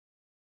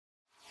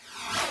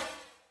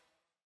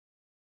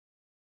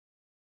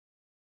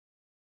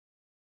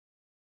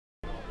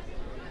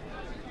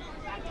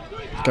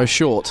Goes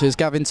short. Here's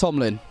Gavin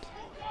Tomlin.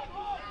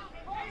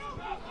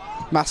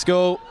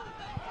 Mascoll.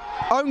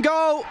 Own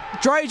goal.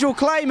 Drage will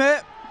claim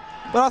it.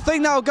 But I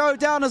think that'll go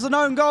down as an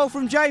own goal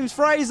from James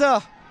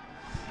Fraser.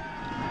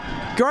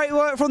 Great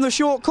work from the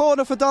short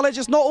corner for Dulwich.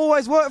 It's not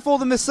always worked for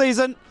them this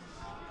season.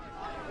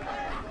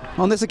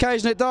 On this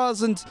occasion it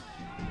does, and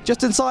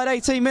just inside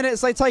 18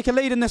 minutes they take a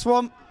lead in this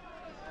one.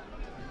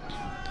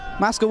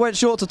 Mascoll went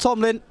short to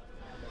Tomlin.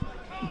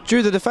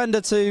 Drew the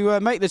defender to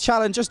make the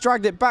challenge, just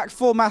dragged it back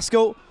for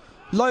Mascoll.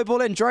 Low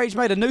ball in, Drage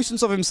made a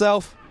nuisance of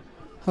himself.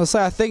 I'll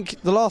say I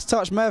think the last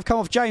touch may have come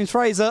off James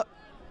Fraser.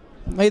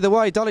 Either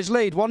way, Dulwich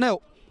lead 1-0.